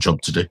you've got a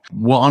job to do.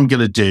 What I'm going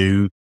to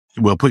do,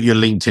 we'll put your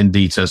LinkedIn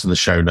details in the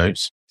show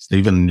notes,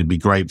 Stephen. It'd be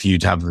great for you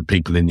to have the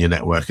people in your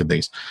network and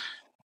things.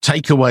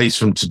 Takeaways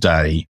from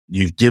today.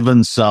 You've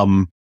given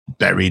some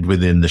buried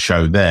within the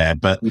show there,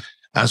 but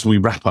as we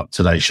wrap up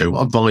today's show,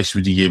 what advice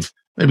would you give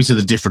maybe to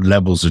the different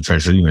levels of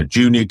treasurer,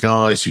 junior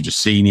guys who just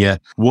senior?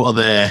 What are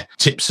their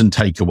tips and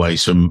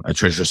takeaways from a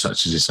treasurer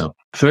such as yourself?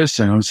 First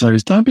thing I would say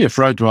is don't be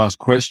afraid to ask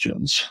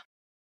questions,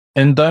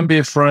 and don't be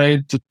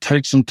afraid to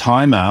take some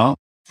time out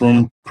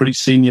from pretty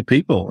senior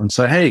people and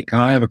say, hey, can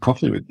I have a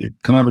coffee with you?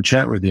 Can I have a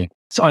chat with you?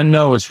 So I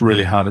know it's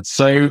really hard. It's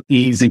so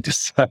easy to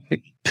say.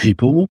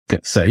 People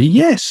say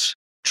yes.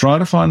 Try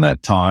to find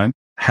that time,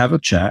 have a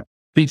chat.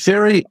 Be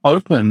very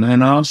open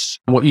and ask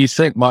what you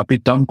think might be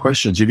dumb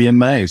questions. You'd be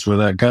amazed where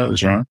that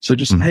goes, right? So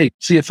just, hey,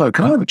 CFO,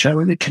 can I have a chat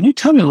with you? Can you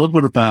tell me a little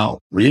bit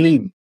about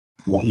really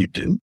what you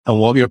do and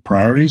what your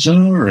priorities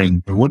are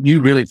and what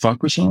you really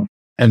focus on?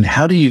 And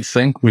how do you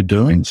think we're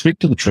doing? Speak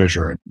to the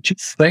treasurer. Do you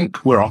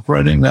think we're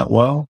operating that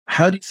well?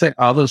 How do you think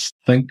others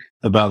think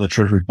about the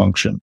treasury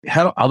function?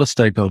 How do other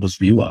stakeholders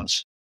view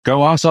us?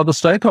 Go ask other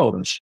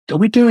stakeholders. Are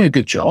we doing a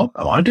good job?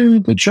 Am I doing a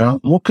good job?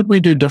 What could we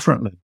do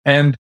differently?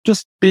 And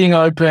just being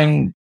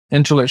open,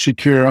 intellectual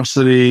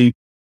curiosity,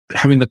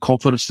 having the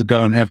confidence to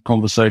go and have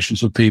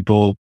conversations with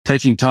people,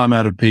 taking time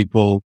out of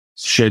people's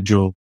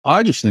schedule.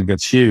 I just think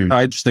it's huge.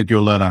 I just think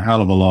you'll learn a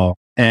hell of a lot.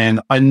 And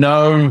I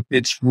know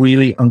it's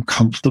really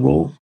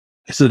uncomfortable,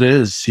 as it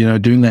is,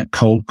 doing that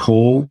cold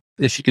call.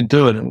 If you can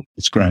do it,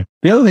 it's great.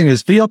 The other thing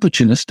is be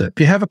opportunistic.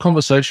 If you have a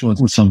conversation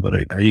with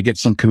somebody, you get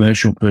some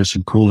commercial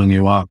person calling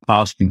you up,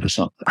 asking for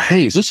something.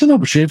 Hey, is this an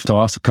opportunity to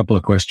ask a couple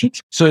of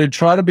questions? So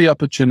try to be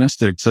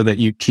opportunistic so that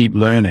you keep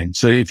learning.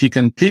 So if you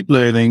can keep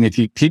learning, if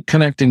you keep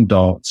connecting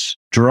dots,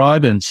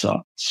 drive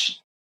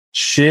insights,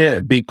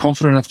 be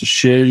confident enough to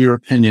share your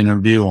opinion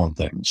and view on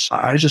things.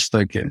 I just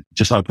think it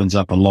just opens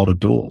up a lot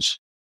of doors,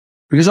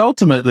 because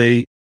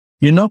ultimately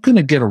you're not going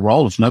to get a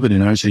role if nobody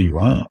knows who you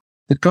are.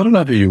 They've got to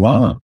know who you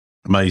are.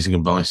 Amazing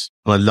advice.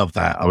 And I love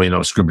that. I mean, I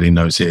was scribbling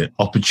notes here.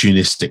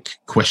 Opportunistic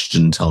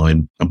question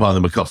time and buy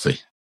them a coffee.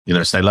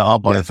 Say, I'll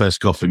buy the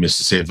first coffee,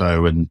 Mr.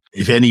 CFO. And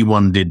if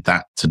anyone did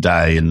that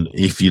today, and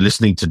if you're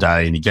listening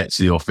today and you get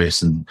to the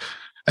office and,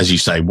 as you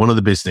say, one of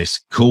the business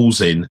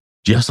calls in,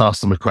 just ask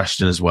them a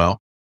question as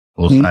well.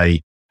 Or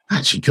say,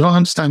 actually, can I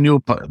understand your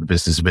part of the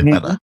business a bit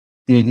better?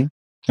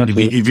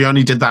 If you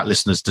only did that,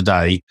 listeners,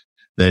 today,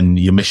 then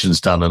your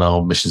mission's done, and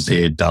our mission's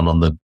here done on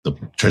the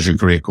Treasury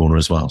Career Corner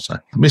as well. So,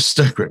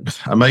 Mr. Griffith,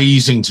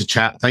 amazing to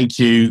chat. Thank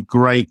you.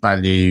 Great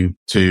value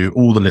to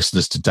all the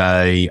listeners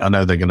today. I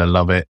know they're going to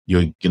love it.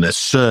 You're going to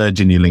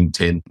surge in your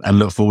LinkedIn, and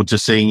look forward to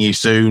seeing you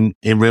soon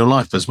in real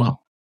life as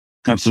well.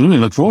 Absolutely.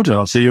 Look forward to it.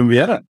 I'll see you in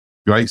Vienna.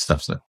 Great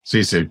stuff, sir. See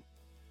you soon.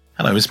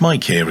 Hello, it's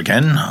Mike here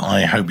again.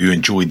 I hope you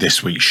enjoyed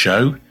this week's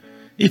show.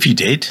 If you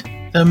did,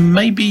 then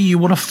maybe you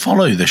want to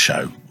follow the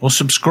show or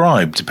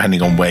subscribe,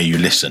 depending on where you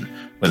listen,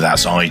 whether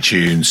that's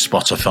iTunes,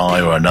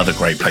 Spotify, or another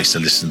great place to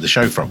listen to the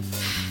show from.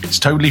 It's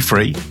totally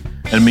free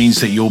and means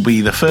that you'll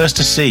be the first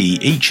to see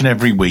each and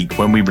every week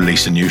when we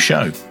release a new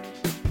show.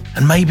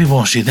 And maybe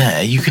whilst you're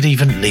there, you could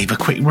even leave a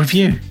quick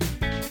review.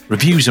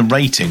 Reviews and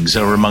ratings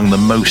are among the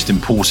most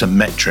important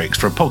metrics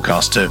for a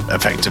podcast to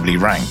effectively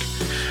rank.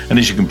 And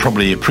as you can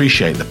probably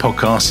appreciate, the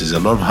podcast is a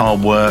lot of hard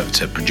work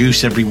to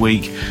produce every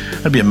week.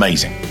 It'd be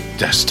amazing.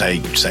 Just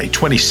take, say,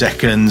 20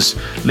 seconds,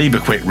 leave a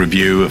quick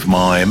review of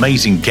my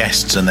amazing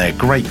guests and their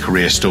great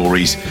career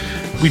stories.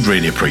 We'd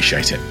really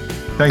appreciate it.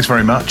 Thanks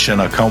very much,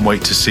 and I can't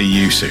wait to see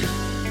you soon.